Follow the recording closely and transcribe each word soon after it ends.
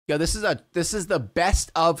Yo, this is the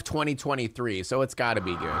best of 2023, so it's got to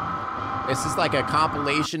be good. This is like a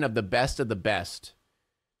compilation of the best of the best.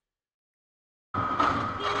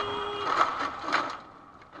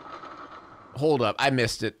 Hold up, I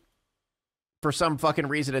missed it. For some fucking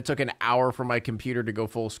reason, it took an hour for my computer to go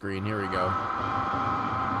full screen. Here we go.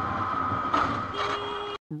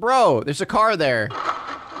 Bro, there's a car there.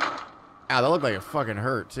 Ow, that looked like it fucking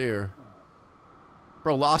hurt, too.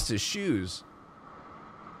 Bro lost his shoes.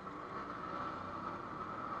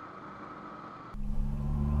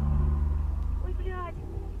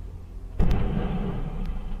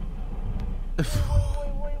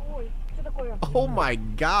 Oh my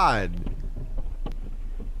god.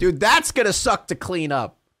 Dude, that's gonna suck to clean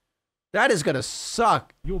up. That is gonna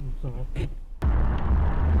suck.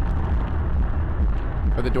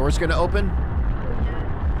 Are the doors gonna open?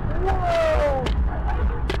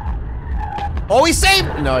 Oh, he saved!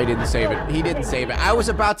 No, he didn't save it. He didn't save it. I was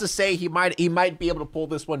about to say he might be able to pull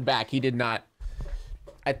this one back. He did not.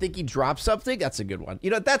 I think he dropped something. That's a good one.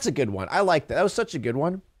 You know, that's a good one. I like that. That was such a good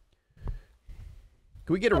one.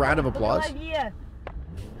 Can we get a round of applause? Is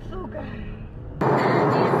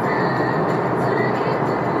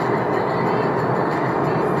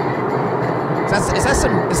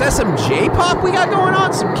that some J-pop we got going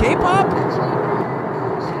on? Some K-pop?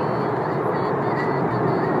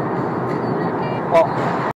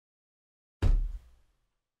 Oh.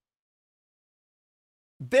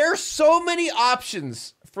 There's so many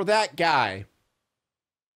options for that guy,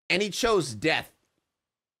 and he chose death.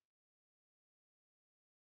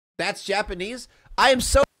 That's Japanese? I am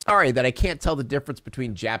so sorry that I can't tell the difference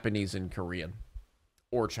between Japanese and Korean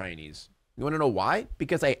or Chinese. You want to know why?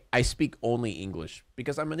 Because I speak only English,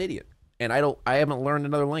 because I'm an idiot and I haven't learned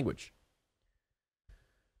another language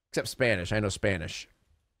except Spanish. I know Spanish.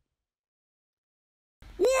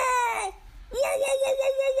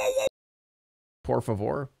 Por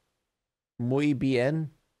favor. Muy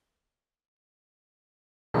bien.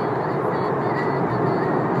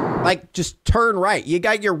 Like, just turn right. You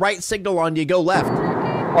got your right signal on, you go left.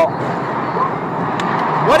 Oh.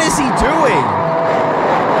 What is he doing?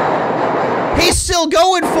 He's still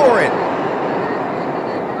going for it.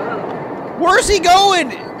 Where's he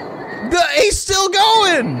going? He's still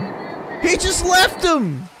going. He just left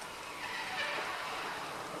him.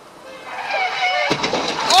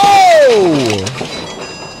 Oh!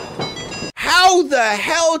 How the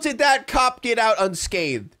hell did that cop get out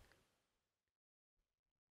unscathed?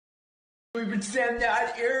 We pretend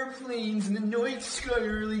that airplanes in the night sky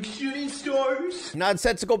are like shooting stars.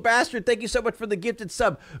 Nonsensical bastard, thank you so much for the gifted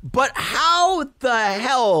sub. But how the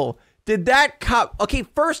hell did that cop... Okay,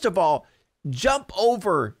 first of all, jump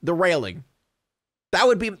over the railing. That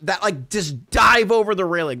would be... that, like, just dive over the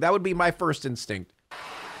railing. That would be my first instinct.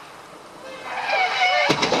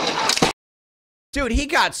 Dude, he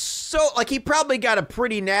got so... Like, he probably got a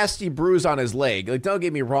pretty nasty bruise on his leg. Like, don't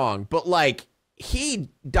get me wrong. But, like... He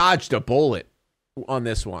dodged a bullet on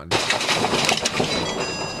this one.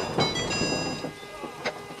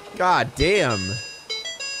 God damn.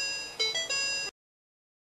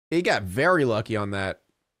 He got very lucky on that.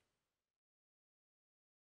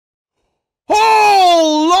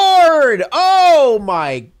 Oh, Lord! Oh,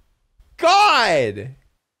 my God!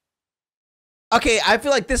 Okay, I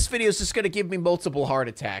feel like this video is just gonna give me multiple heart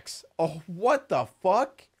attacks. Oh, what the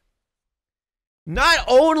fuck? Not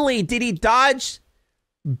only did he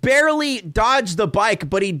barely dodge the bike,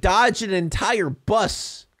 but he dodged an entire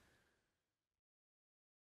bus.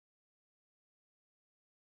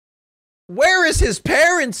 Where is his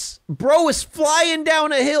parents? Bro is flying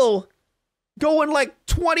down a hill, going like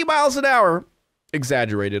 20 miles an hour.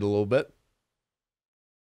 Exaggerated a little bit.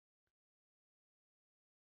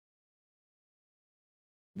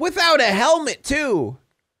 Without a helmet, too.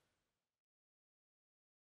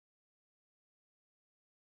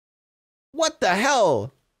 What the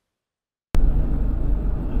hell?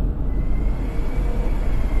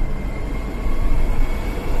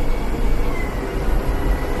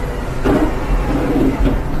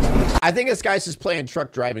 I think this guy's just playing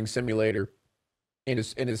truck driving simulator in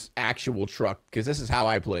his actual truck, because this is how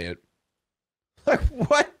I play it. Like,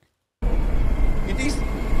 what?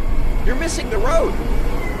 You're missing the road.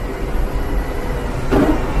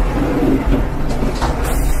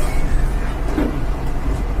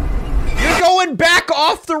 Going back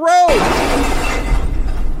off the road.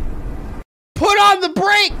 Put on the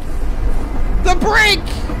brake. The brake.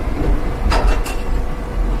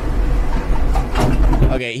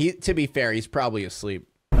 Okay, to be fair, he's probably asleep.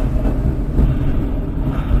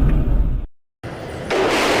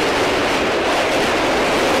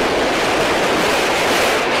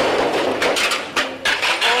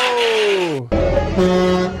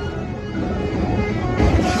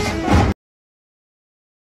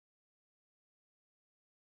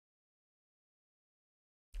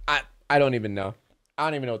 I don't even know. I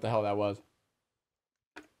don't even know what the hell that was.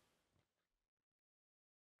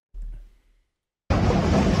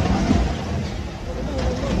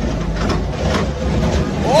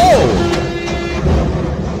 Oh!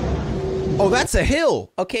 Oh, that's a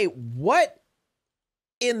hill. Okay, what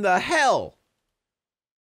in the hell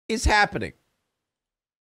is happening?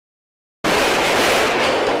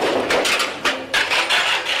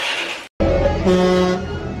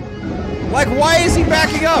 Like, why is he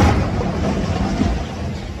backing up?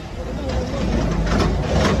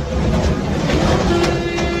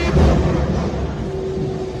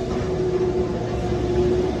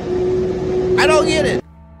 I don't get it.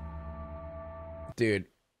 Dude.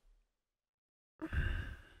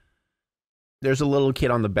 There's a little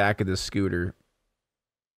kid on the back of this scooter.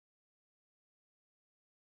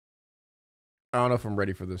 I don't know if I'm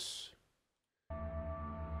ready for this.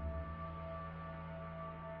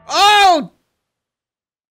 Oh!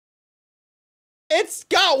 It's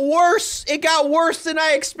got worse. It got worse than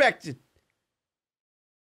I expected.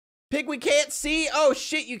 Pig, we can't see? Oh,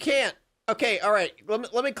 shit, you can't. Okay, all right.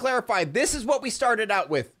 Let me clarify. This is what we started out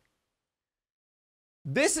with.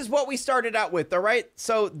 This is what we started out with, all right?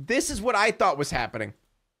 So this is what I thought was happening.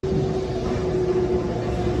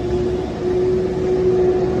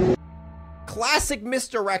 Classic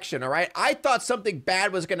misdirection, all right? I thought something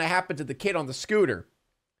bad was going to happen to the kid on the scooter.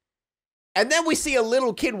 And then we see a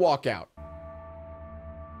little kid walk out.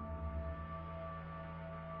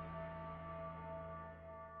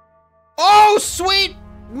 Oh, sweet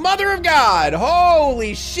mother of God.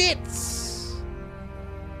 Holy shit.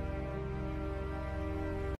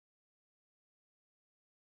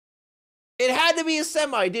 It had to be a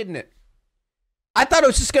semi, didn't it? I thought it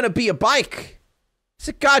was just going to be a bike. It's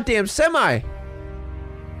a goddamn semi.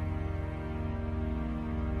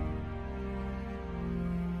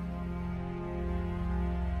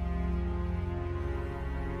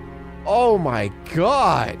 Oh my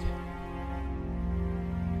God.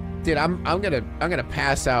 Dude, I'm gonna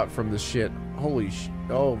pass out from this shit. Holy shit.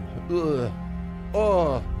 Oh, ugh.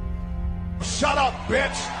 Oh. Shut up,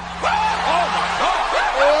 bitch! Oh my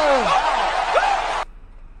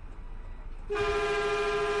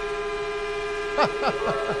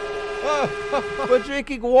God! We're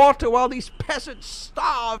drinking water while these peasants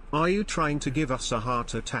starve. Are you trying to give us a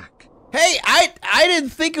heart attack? Hey, I didn't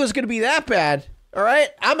think it was gonna be that bad. All right,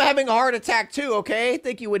 I'm having a heart attack too. Okay,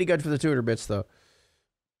 thank you, Witty Good, for the 200 bits though.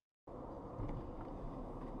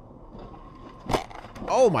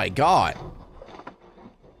 Oh my God.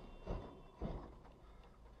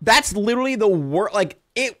 That's literally the worst. Like,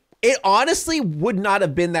 it honestly would not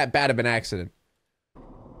have been that bad of an accident.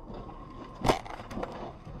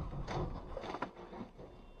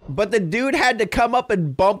 But the dude had to come up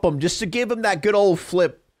and bump him just to give him that good old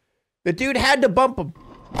flip. The dude had to bump him.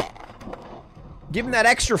 Give him that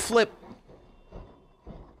extra flip.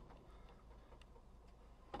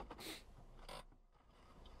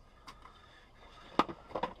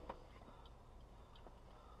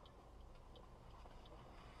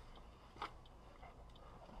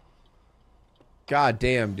 God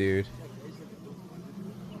damn, dude.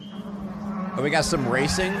 Oh, we got some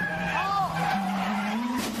racing.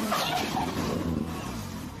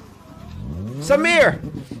 Samir!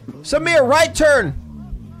 Samir, right turn!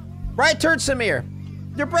 Right turn, Samir!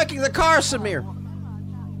 You're breaking the car, Samir!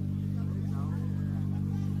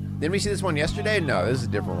 Didn't we see this one yesterday? No, this is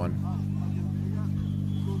a different one.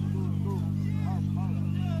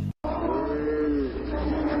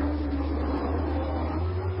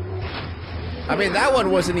 I mean, that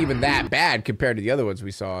one wasn't even that bad compared to the other ones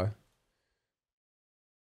we saw.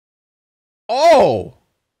 Oh!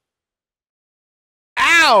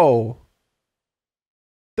 Ow!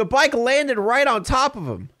 The bike landed right on top of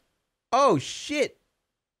him. Oh, shit.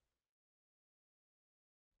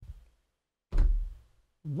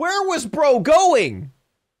 Where was bro going?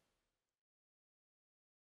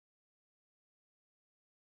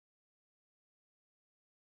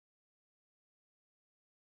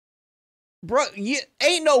 Bro, you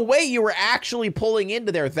ain't no way you were actually pulling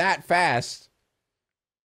into there that fast.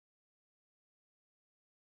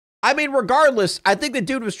 I mean, regardless, I think the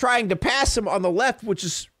dude was trying to pass him on the left, which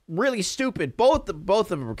is really stupid. Both of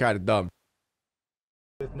them were kind of dumb.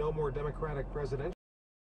 With no more Democratic presidential.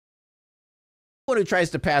 Anyone who tries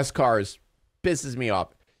to pass cars pisses me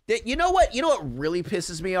off. You know what? You know what really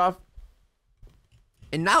pisses me off?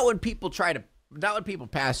 And not when people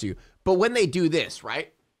pass you, but when they do this,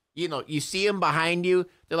 right? You know, you see them behind you,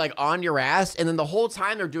 they're like on your ass, and then the whole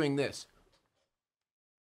time they're doing this.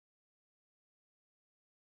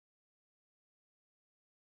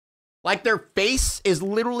 Like their face is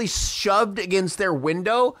literally shoved against their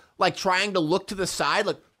window, like trying to look to the side,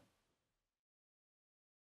 like,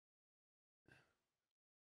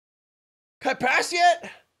 can I pass yet?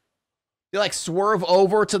 They like swerve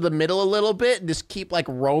over to the middle a little bit and just keep like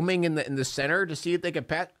roaming in the center to see if they can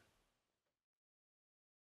pass.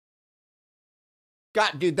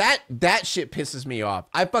 God, dude, that shit pisses me off.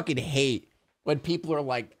 I fucking hate when people are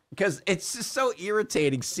like, because it's just so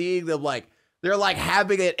irritating seeing them like, they're like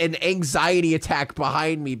having an anxiety attack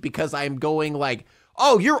behind me because I'm going like,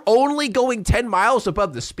 oh, you're only going 10 miles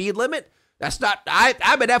above the speed limit? That's not,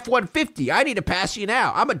 I'm an F-150. I need to pass you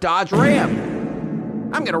now. I'm a Dodge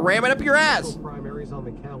Ram. I'm going to ram it up your ass. Primaries on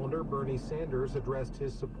the calendar, Bernie Sanders addressed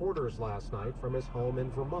his supporters last night from his home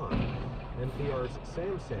in Vermont. NPR's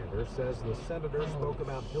Sam Sanders says the senator spoke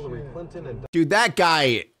about Hillary Clinton and... Dude, that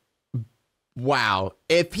guy, wow.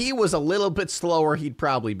 If he was a little bit slower, he'd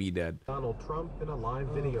probably be dead. Donald Trump in a live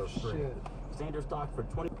video stream. Sanders talked for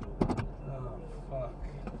 20... Oh, fuck.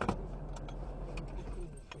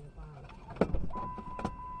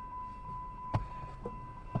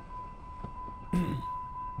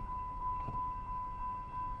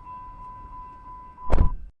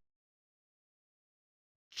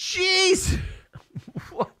 Jeez.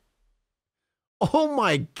 What? Oh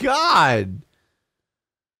my God.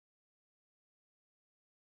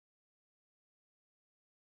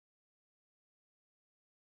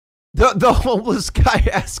 The homeless guy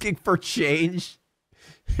asking for change.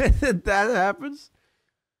 That happens.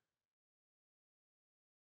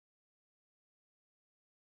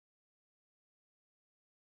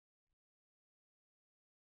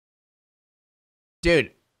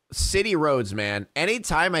 Dude, city roads, man.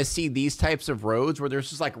 Anytime I see these types of roads where there's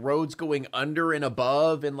just like roads going under and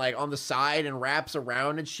above and like on the side and wraps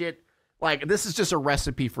around and shit, like this is just a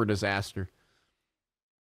recipe for disaster.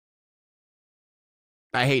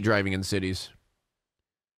 I hate driving in cities.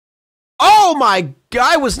 Oh my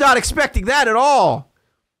God, I was not expecting that at all.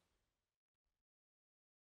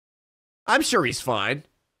 I'm sure he's fine.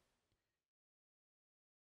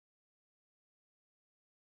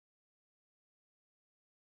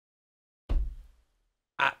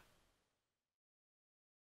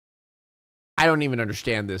 I don't even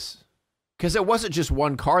understand this. Because it wasn't just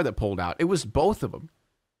one car that pulled out. It was both of them.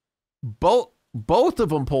 Both of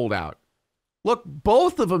them pulled out. Look,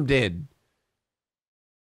 both of them did.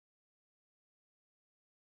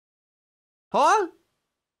 Huh?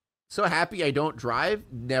 So happy I don't drive?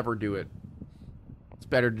 Never do it. It's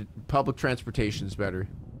better. Public transportation is better.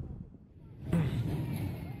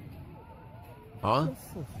 Huh?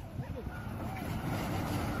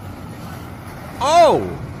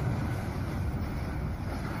 Oh!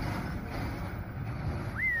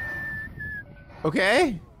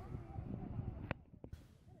 Okay.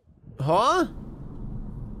 Huh?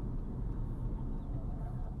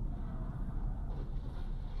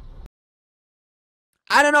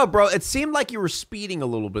 I don't know, bro. It seemed like you were speeding a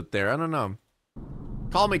little bit there. I don't know.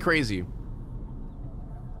 Call me crazy.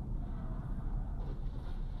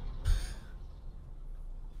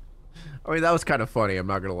 I mean, that was kind of funny. I'm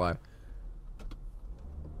not gonna lie.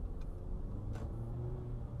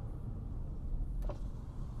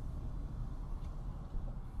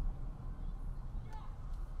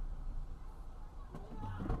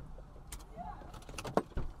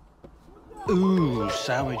 Ooh,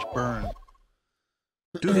 savage burn.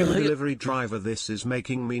 Do him delivery driver, this is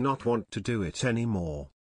making me not want to do it anymore.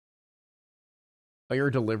 Oh, you're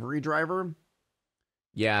a delivery driver?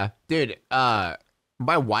 Yeah. Dude, my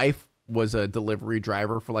wife was a delivery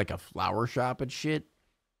driver for like a flower shop and shit.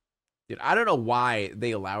 Dude, I don't know why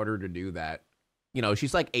they allowed her to do that. You know,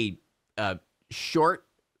 she's like a short,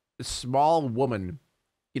 small woman,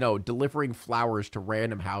 you know, delivering flowers to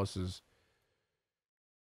random houses.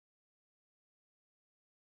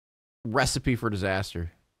 Recipe for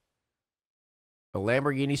disaster. A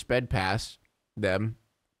Lamborghini sped past them,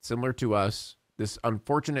 similar to us. This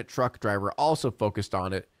unfortunate truck driver also focused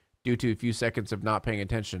on it due to a few seconds of not paying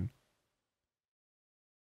attention.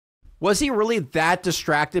 Was he really that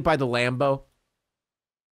distracted by the Lambo?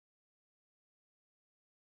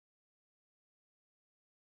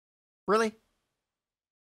 Really?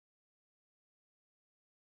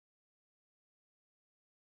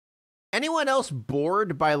 Anyone else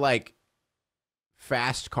bored by like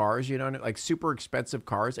fast cars, you know, like super expensive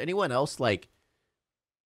cars? Anyone else like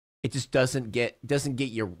it just doesn't get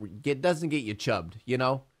you chubbed, you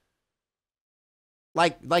know?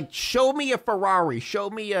 Like show me a Ferrari, show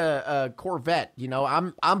me a Corvette, you know?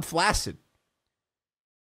 I'm flaccid.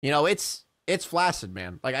 You know, it's flaccid,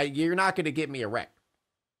 man. Like you're not going to get me a wreck.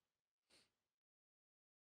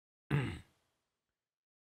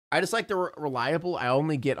 I just like the reliable. I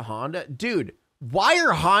only get Honda. Dude, why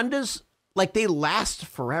are Hondas, like, they last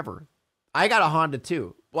forever? I got a Honda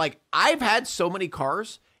too. Like, I've had so many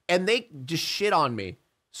cars and they just shit on me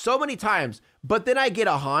so many times. But then I get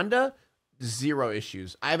a Honda, 0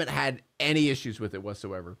 issues. I haven't had any issues with it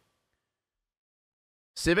whatsoever.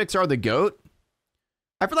 Civics are the GOAT.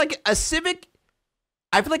 I feel like a Civic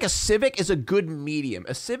is a good medium.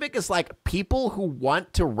 A Civic is like people who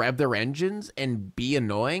want to rev their engines and be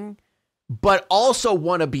annoying, but also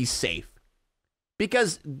want to be safe.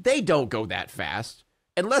 Because they don't go that fast.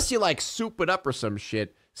 Unless you like soup it up or some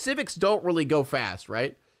shit. Civics don't really go fast,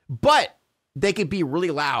 right? But they could be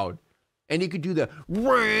really loud. And you could do the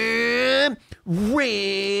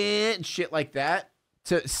shit like that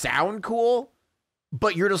to sound cool.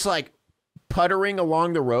 But you're just like puttering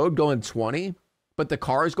along the road going 20. But the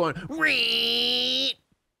car is going,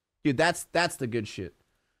 dude, that's the good shit.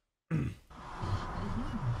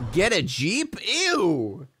 Get a Jeep?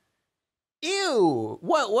 Ew. Ew.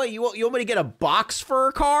 What, you want me to get a box for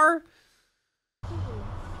a car?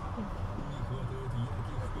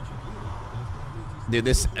 Dude,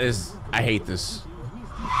 this is, I hate this.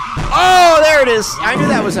 Oh, there it is. I knew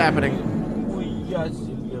that was happening.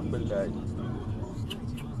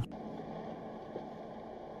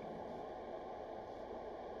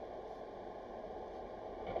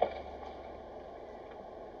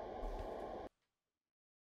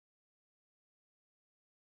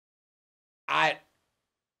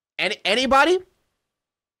 Anybody?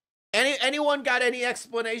 Anyone got any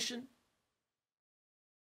explanation?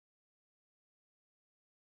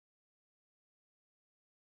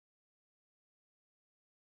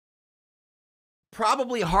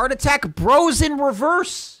 Probably heart attack. Bro's in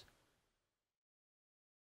reverse.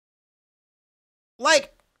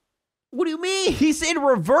 Like, what do you mean? He's in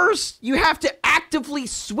reverse. You have to actively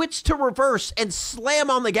switch to reverse and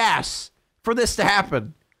slam on the gas for this to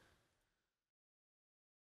happen.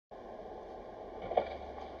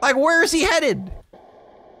 Like, where is he headed?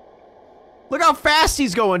 Look how fast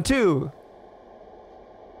he's going, too.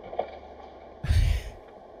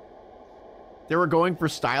 They were going for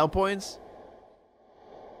style points?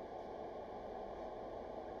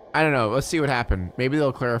 I don't know. Let's see what happened. Maybe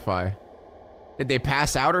they'll clarify. Did they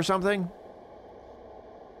pass out or something?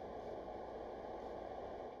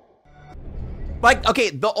 Like, okay,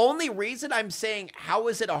 the only reason I'm saying how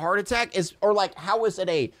is it a heart attack is, or like, how is it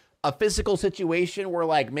a physical situation where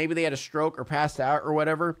like maybe they had a stroke or passed out or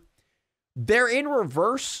whatever. They're in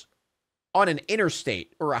reverse on an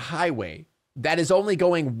interstate or a highway that is only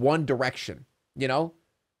going one direction, you know?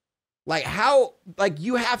 Like how, like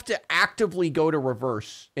you have to actively go to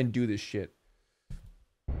reverse and do this shit.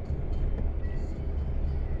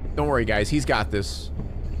 Don't worry guys, he's got this.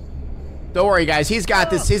 Don't worry guys, he's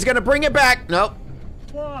got this. He's gonna bring it back. Nope.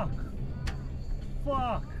 Fuck.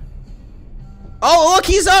 Fuck. Oh, look,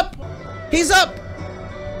 he's up! He's up!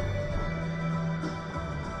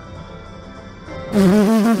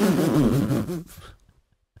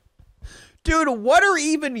 Dude, what are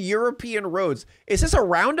even European roads? Is this a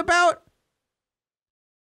roundabout?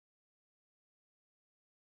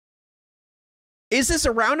 Is this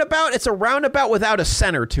a roundabout? It's a roundabout without a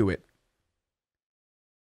center to it.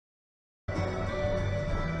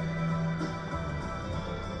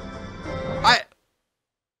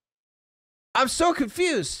 I'm so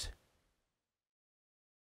confused.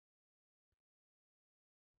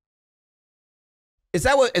 Is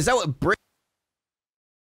that what Brit?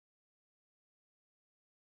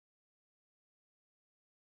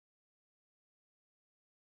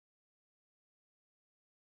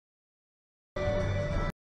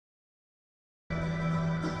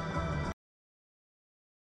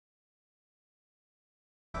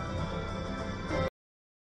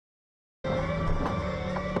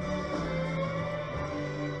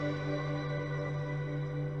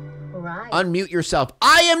 Right. Unmute yourself.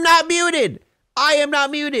 I am not muted. I am not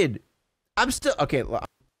muted. I'm still okay.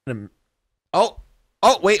 Oh,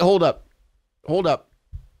 wait, hold up. Hold up.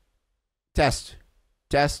 Test.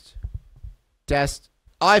 Test. Test.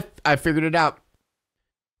 Oh, I figured it out.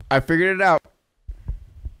 I figured it out.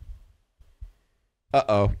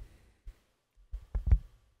 Uh-oh.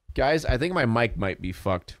 Guys, I think my mic might be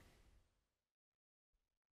fucked.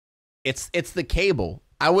 It's the cable.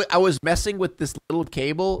 I was messing with this little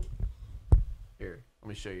cable. Here, let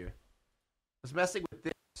me show you. I was messing with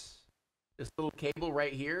this little cable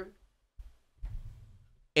right here.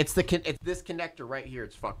 It's this connector right here.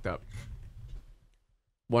 It's fucked up.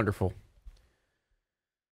 Wonderful.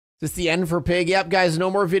 Is this the end for Pig? Yep, guys, no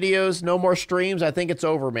more videos, no more streams. I think it's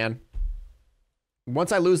over, man.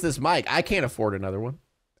 Once I lose this mic, I can't afford another one.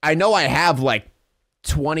 I know I have like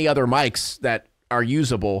 20 other mics that are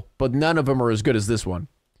usable, but none of them are as good as this one.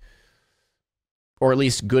 Or at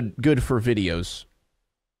least good for videos.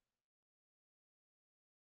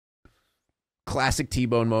 Classic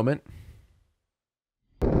T-Bone moment.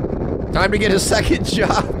 Time to get a second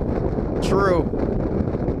job. True.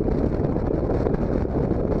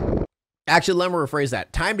 Actually, let me rephrase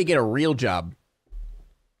that. Time to get a real job.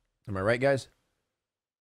 Am I right, guys?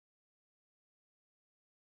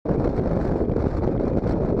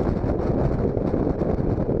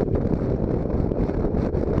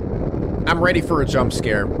 I'm ready for a jump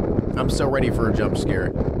scare. I'm so ready for a jump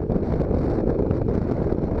scare.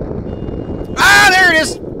 Ah, there it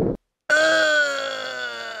is!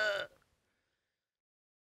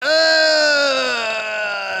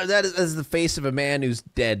 That is the face of a man who's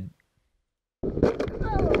dead.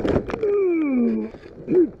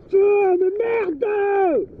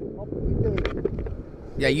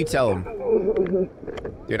 Yeah, you tell him.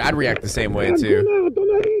 Dude, I'd react the same way too.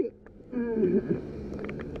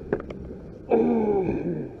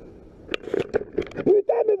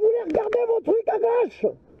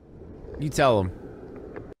 You tell him.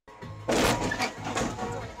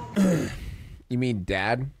 You mean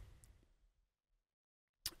dad?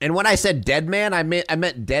 And when I said dead man, I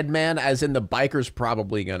meant dead man as in the biker's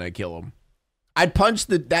probably gonna kill him. I'd punch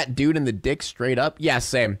that dude in the dick straight up. Yeah,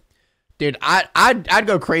 same. Dude, I'd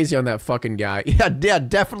go crazy on that fucking guy. Yeah,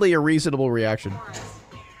 definitely a reasonable reaction.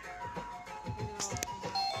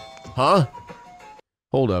 Huh?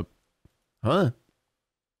 Hold up. Huh?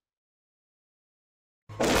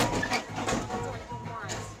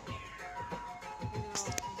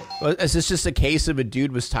 Is this just a case of a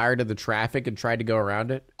dude was tired of the traffic and tried to go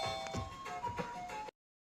around it?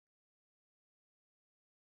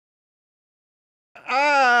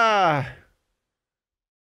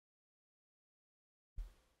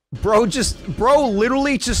 Bro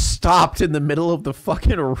literally just stopped in the middle of the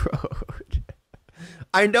fucking road.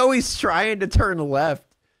 I know he's trying to turn left,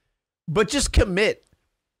 but just commit.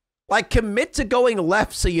 Like, commit to going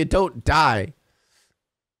left so you don't die.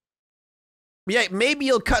 Yeah, maybe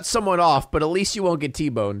you'll cut someone off, but at least you won't get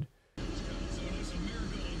T-boned.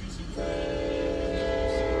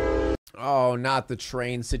 Oh, not the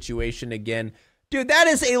train situation again. Dude, that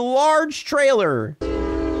is a large trailer.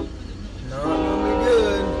 Not gonna be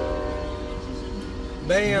good.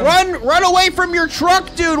 Bam. Run away from your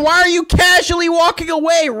truck, dude. Why are you casually walking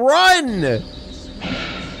away? Run.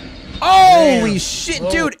 Holy shit,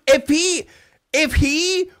 dude. If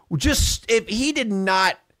he did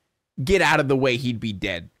not get out of the way, he'd be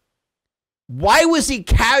dead. Why was he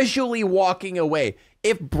casually walking away?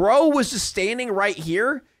 If bro was just standing right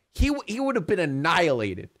here, he would have been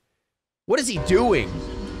annihilated. What is he doing?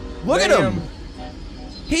 Look at him.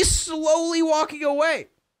 He's slowly walking away.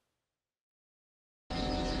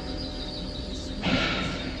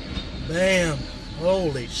 Bam.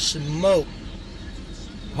 Holy smoke.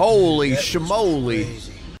 Holy schmoly.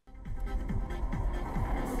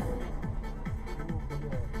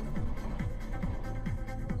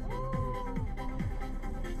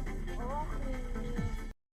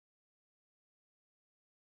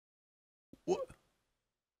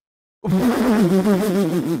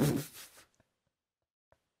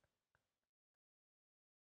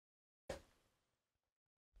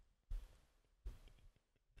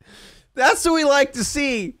 That's what we like to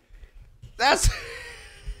see. That's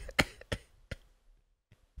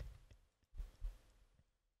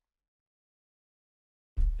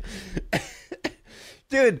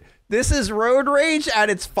dude, this is road rage at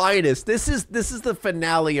its finest. This is the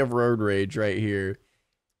finale of road rage right here.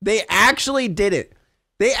 They actually did it.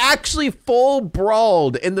 They actually full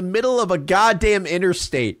brawled in the middle of a goddamn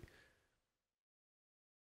interstate.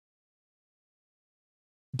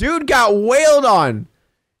 Dude got wailed on.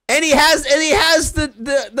 And he has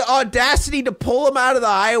the audacity to pull him out of the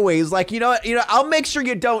highway. He's like, you know what, I'll make sure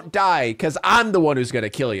you don't die because I'm the one who's gonna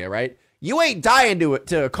kill you, right? You ain't dying to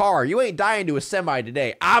a car. You ain't dying to a semi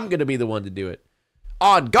today. I'm gonna be the one to do it.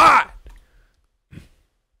 On God.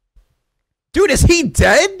 Dude, is he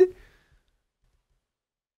dead?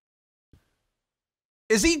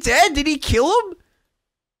 Is he dead? Did he kill him?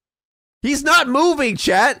 He's not moving,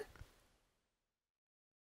 chat.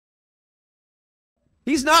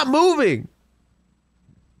 He's not moving.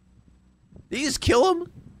 Did he just kill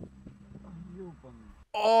him?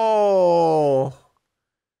 Oh.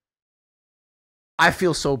 I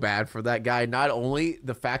feel so bad for that guy. Not only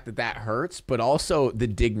the fact that that hurts, but also the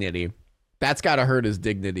dignity. That's got to hurt his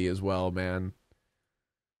dignity as well, man.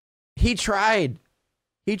 He tried.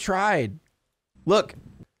 He tried. Look.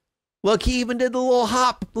 Look, he even did the little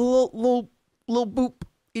hop, the little boop.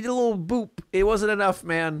 He did a little boop. It wasn't enough,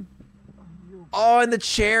 man. Oh, and the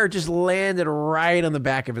chair just landed right on the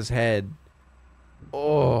back of his head.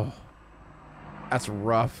 Oh. That's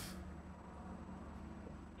rough.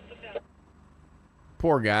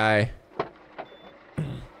 Poor guy.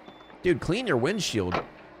 Dude, clean your windshield.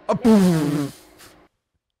 Oh,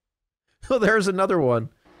 oh, there's another one.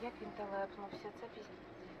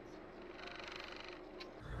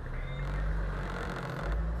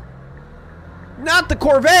 Not the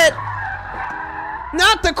Corvette!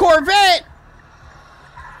 Not the Corvette!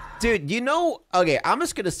 Dude, you know, okay, I'm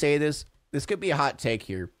just gonna say this. This could be a hot take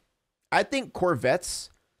here. I think Corvettes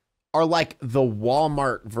are like the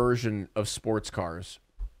Walmart version of sports cars.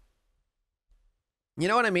 You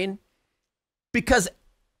know what I mean? Because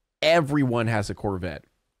everyone has a Corvette.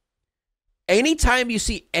 Anytime you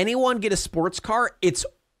see anyone get a sports car, it's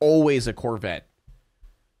always a Corvette.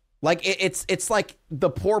 Like, it's like the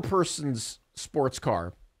poor person's sports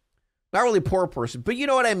car. Not really poor person, but you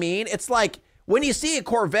know what I mean? It's like, when you see a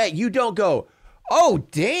Corvette, you don't go, oh,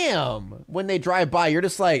 damn. When they drive by, you're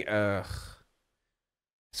just like, ugh.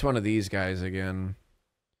 It's one of these guys again.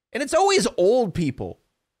 And it's always old people.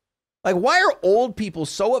 Like, why are old people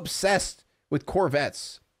so obsessed with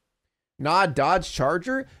Corvettes? Nah, Dodge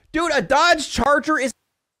Charger? Dude, a Dodge Charger is...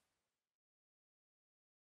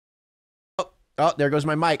 Oh, there goes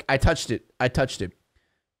my mic. I touched it.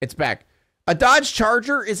 It's back. A Dodge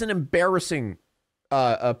Charger is an embarrassing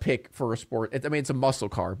a pick for a sport. I mean, it's a muscle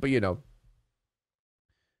car, but you know.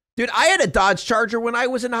 Dude, I had a Dodge Charger when I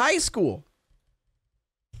was in high school.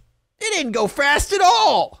 It didn't go fast at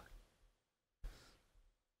all.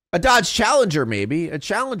 A Dodge Challenger, maybe. A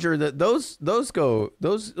Challenger, that those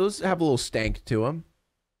have a little stank to them.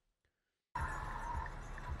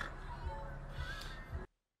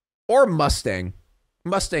 Or Mustang.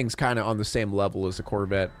 Mustang's kind of on the same level as a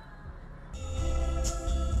Corvette.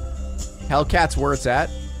 Hellcat's where it's at.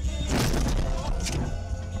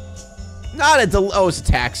 Not a oh, it's a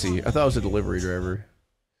taxi. I thought it was a delivery driver.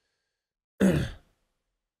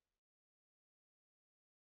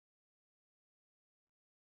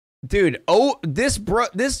 Dude, oh, this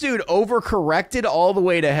dude overcorrected all the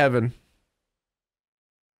way to heaven.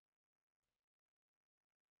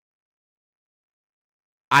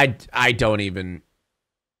 I don't even.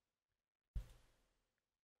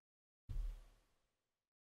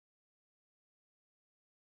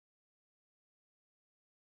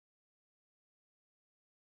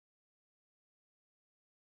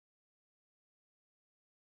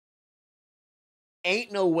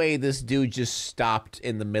 Ain't no way this dude just stopped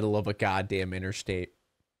in the middle of a goddamn interstate.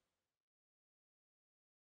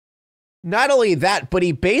 Not only that, but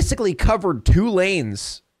he basically covered 2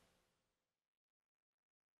 lanes.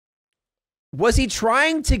 Was he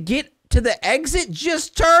trying to get to the exit?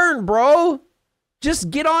 Just turn, bro.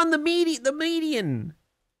 Just get on the median.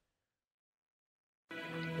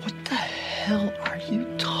 What the hell are you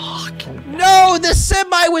talking? No, the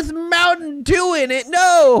semi with Mountain Dew in it.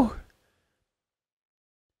 No.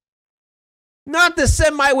 Not the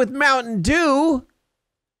semi with Mountain Dew.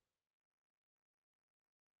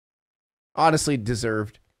 Honestly,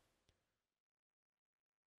 deserved.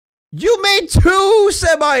 You made 2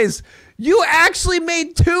 semis. You actually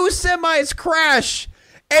made 2 semis crash.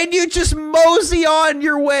 And you just mosey on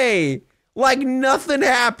your way. Like nothing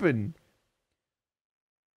happened.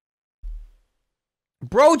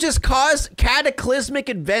 Bro just caused cataclysmic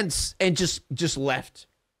events and just left.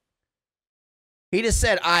 He just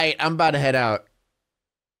said, all right, I'm about to head out.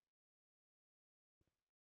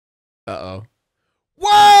 Uh-oh.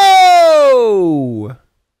 Whoa!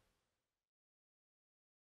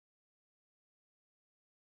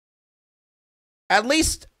 At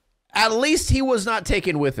least he was not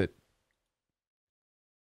taken with it.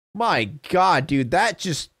 My God, dude, that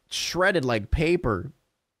just shredded like paper.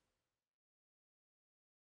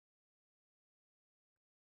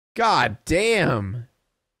 God damn.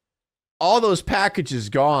 All those packages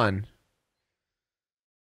gone.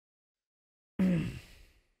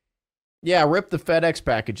 Yeah, rip the FedEx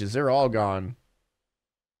packages. They're all gone.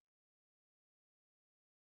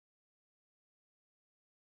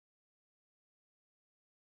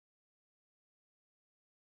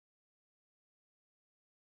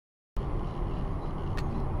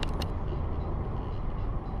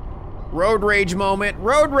 Road rage moment.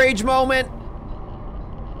 Road rage moment.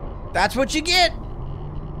 That's what you get.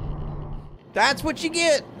 That's what you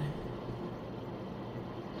get.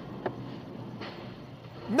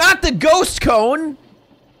 Not the ghost cone.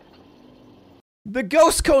 The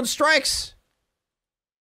ghost cone strikes.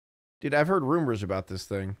 Dude, I've heard rumors about this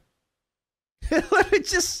thing. it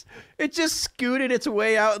just scooted its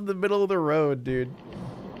way out in the middle of the road, dude.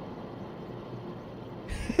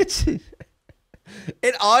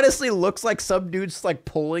 It honestly looks like some dude's like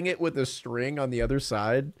pulling it with a string on the other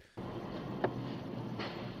side.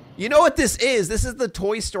 You know what this is? This is the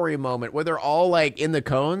Toy Story moment where they're all like in the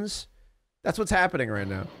cones. That's what's happening right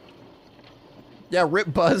now. Yeah,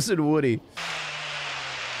 rip Buzz and Woody.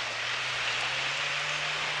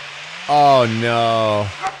 Oh no.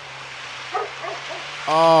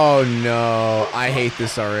 Oh no. I hate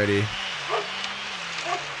this already.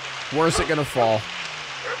 Where's it gonna fall?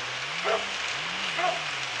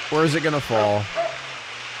 Where's it gonna fall?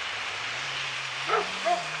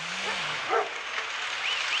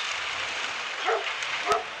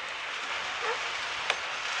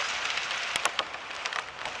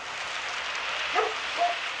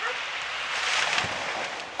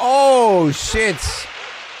 Oh, shit.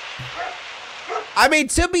 I mean,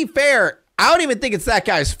 to be fair, I don't even think it's that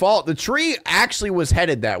guy's fault. The tree actually was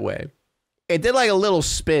headed that way. It did like a little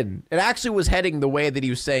spin. It actually was heading the way that he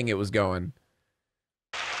was saying it was going.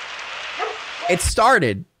 It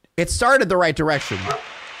started. It started the right direction.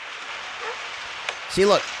 See,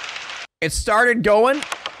 look. It started going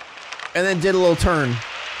and then did a little turn.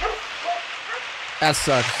 That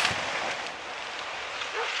sucks.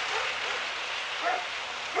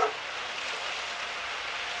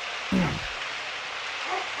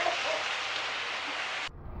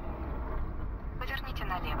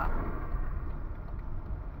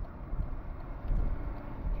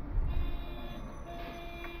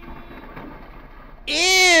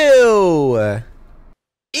 Ew!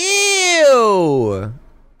 Ew!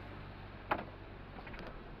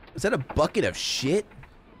 Is that a bucket of shit?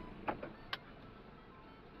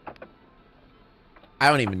 I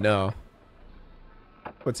don't even know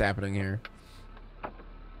what's happening here.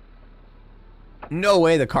 No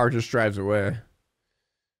way the car just drives away.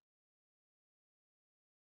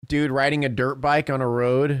 Dude riding a dirt bike on a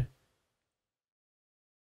road.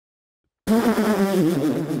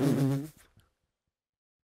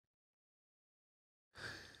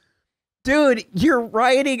 Dude, you're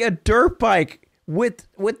riding a dirt bike with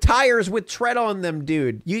tires with tread on them,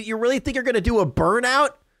 dude. You really think you're gonna do a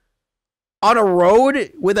burnout on a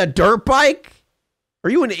road with a dirt bike?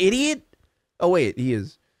 Are you an idiot? Oh wait, he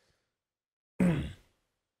is.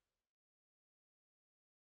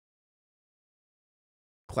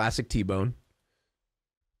 Classic T-Bone.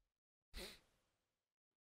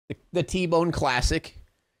 The T-Bone classic.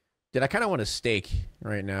 Dude, I kind of want a steak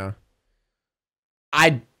right now.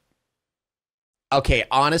 Okay,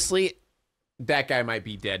 honestly, that guy might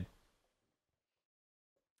be dead.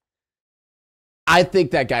 I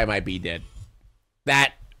think that guy might be dead.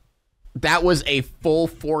 That was a full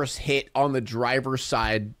force hit on the driver's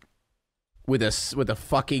side with a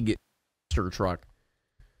fucking truck.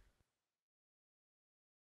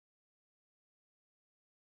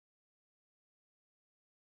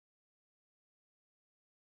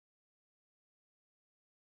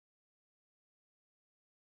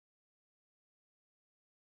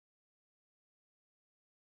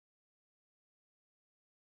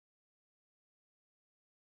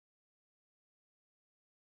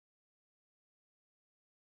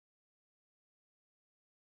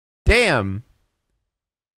 Damn.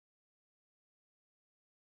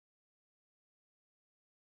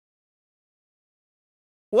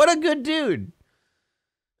 What a good dude.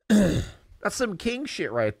 That's some king shit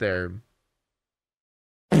right there.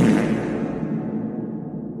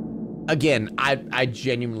 Again, I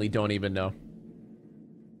genuinely don't even know.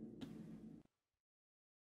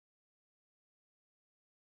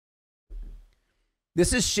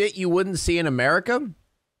 This is shit you wouldn't see in America?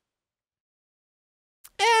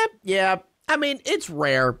 Yeah. I mean, it's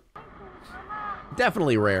rare.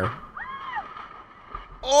 Definitely rare.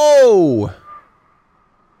 Oh!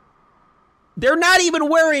 They're not even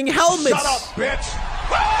wearing helmets! Shut up, bitch!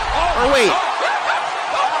 Or wait.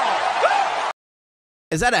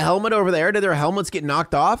 Is that a helmet over there? Did their helmets get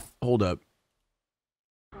knocked off? Hold up.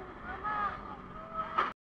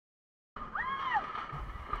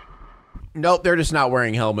 Nope, they're just not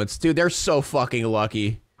wearing helmets. Dude, they're so fucking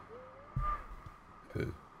lucky.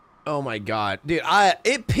 Oh my god. Dude,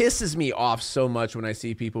 it pisses me off so much when I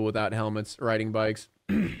see people without helmets riding bikes.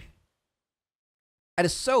 That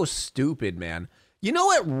is so stupid, man. You know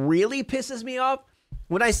what really pisses me off?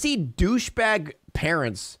 When I see douchebag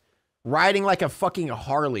parents riding like a fucking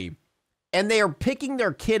Harley, and they are picking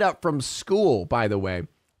their kid up from school, by the way.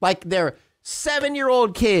 Like their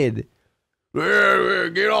 7-year-old kid. Yeah,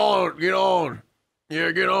 get on, get on.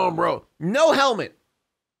 Yeah, get on, bro. No helmet.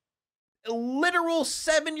 A literal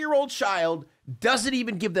 7-year-old child doesn't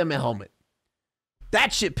even give them a helmet.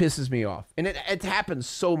 That shit pisses me off. And it happens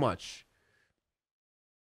so much.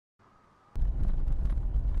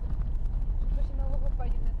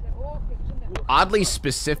 Oddly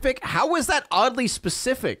specific? How is that oddly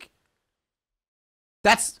specific?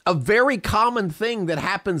 That's a very common thing that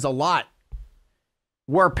happens a lot,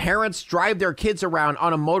 where parents drive their kids around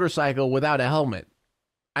on a motorcycle without a helmet.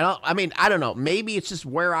 I mean, I don't know. Maybe it's just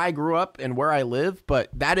where I grew up and where I live, but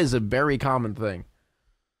that is a very common thing.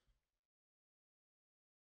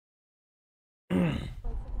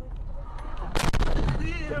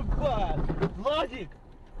 Logic.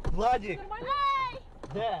 Logic.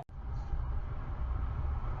 Yeah.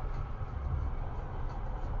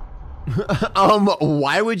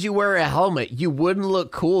 Why would you wear a helmet? You wouldn't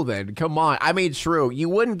look cool then. Come on. I mean, true. You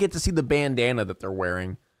wouldn't get to see the bandana that they're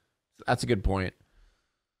wearing. That's a good point.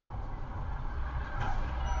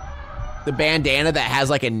 The bandana that has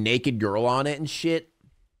like a naked girl on it and shit.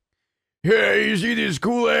 Hey, you see this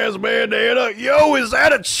cool ass bandana? Yo, is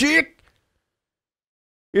that a chick?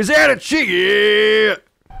 Is that a chick? Yeah.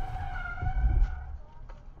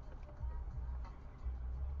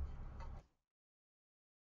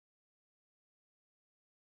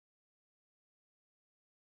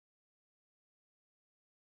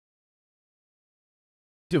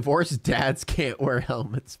 Divorced dads can't wear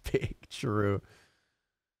helmets. Big true.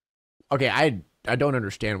 Okay, I don't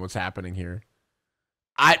understand what's happening here.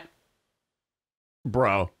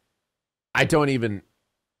 Bro, I don't even.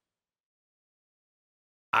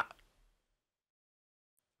 I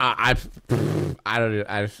don't.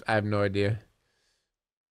 I have no idea.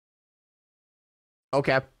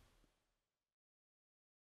 Okay.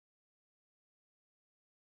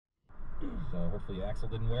 So hopefully Axel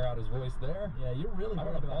didn't wear out his voice there. Yeah, you're really I'm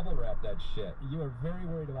worried gonna about. bubble wrap that shit. You are very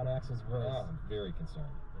worried about Axel's voice. Oh, I'm very concerned.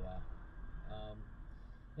 Yeah.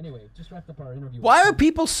 Anyway, just wrapped up our interview. Why are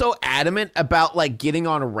people so adamant about like getting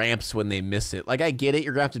on ramps when they miss it? Like, I get it,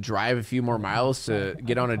 you're gonna have to drive a few more miles to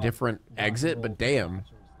get on a different exit, but damn.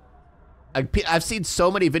 I've seen so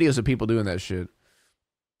many videos of people doing that shit.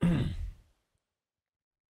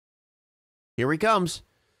 Here he comes.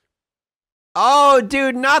 Oh,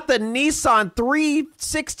 dude, not the Nissan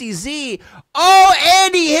 360Z. Oh,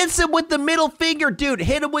 and he hits him with the middle finger. Dude,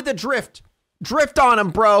 hit him with a drift. Drift on him,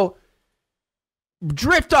 bro.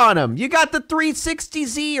 Drift on him. You got the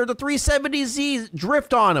 360Z or the 370Z.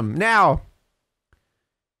 Drift on him now.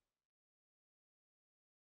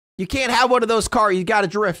 You can't have one of those cars. You got to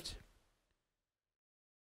drift.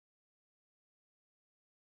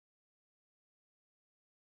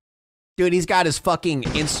 Dude, he's got his fucking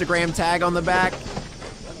Instagram tag on the back.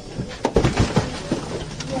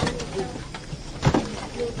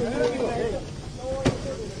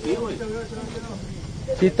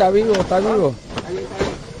 Sí, está vivo, está vivo.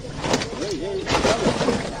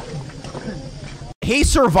 He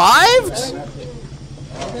survived?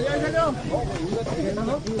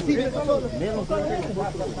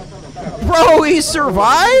 Bro, he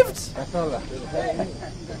survived?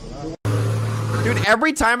 Dude,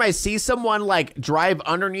 every time I see someone like drive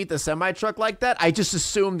underneath a semi-truck like that, I just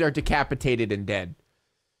assume they're decapitated and dead.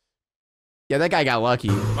 Yeah, that guy got lucky.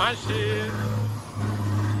 My shit.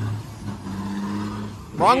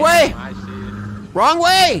 Wrong way! My shit. Wrong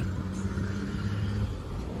way!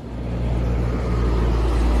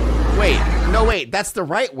 Wait, no, wait, that's the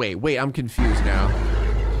right way. Wait, I'm confused now.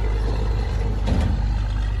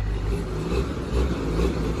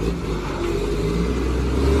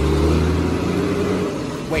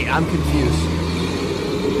 Wait, I'm confused.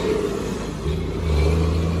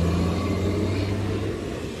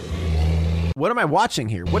 What am I watching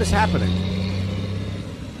here? What is happening?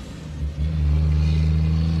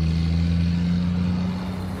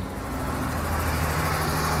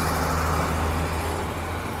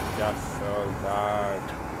 Just so bad.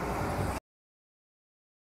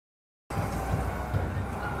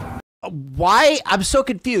 Why? I'm so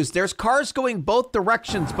confused. There's cars going both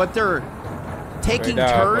directions, but they're taking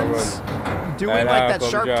turns, doing like that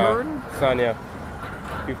sharp turn. Sanya.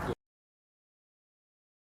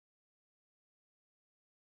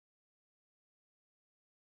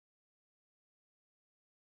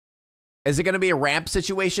 Is it going to be a ramp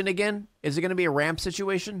situation again? Is it going to be a ramp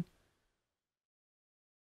situation?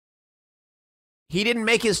 He didn't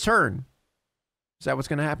make his turn. Is that what's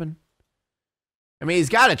going to happen? I mean, he's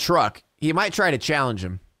got a truck. He might try to challenge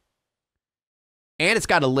him. And it's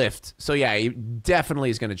got a lift. So yeah, he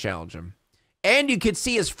definitely is going to challenge him. And you could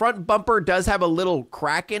see his front bumper does have a little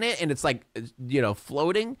crack in it. And it's like, you know,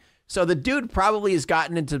 floating. So the dude probably has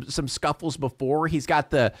gotten into some scuffles before. He's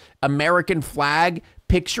got the American flag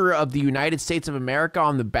picture of the United States of America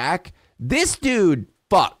on the back. This dude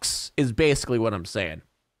fucks is basically what I'm saying.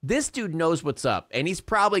 This dude knows what's up. And he's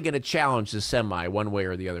probably going to challenge the semi one way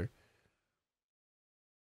or the other.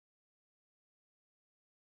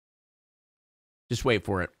 Just wait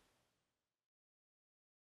for it.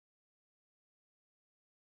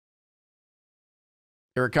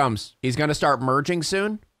 Here it comes. He's going to start merging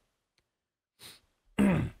soon.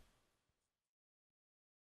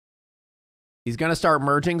 He's going to start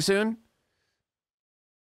merging soon.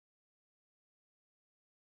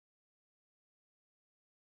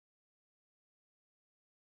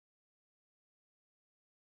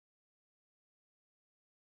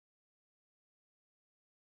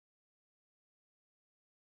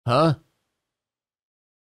 Huh?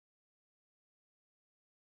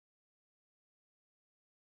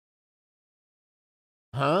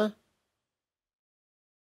 Huh?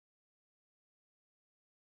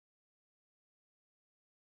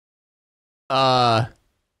 Huh?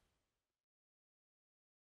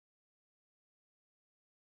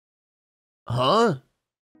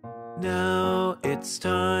 Now it's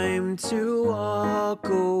time to walk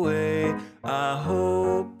away. I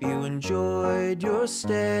hope you enjoyed your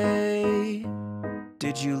stay.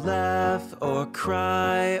 Did you laugh or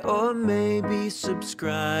cry or maybe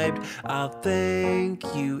subscribed? I'll thank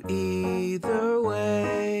you either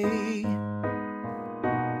way.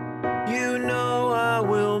 You know I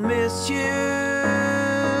will miss you.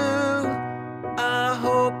 I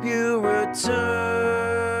hope you return.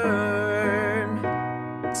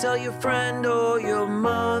 Tell your friend or your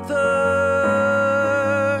mother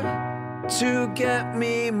to get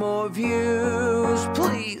me more views,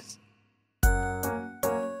 please.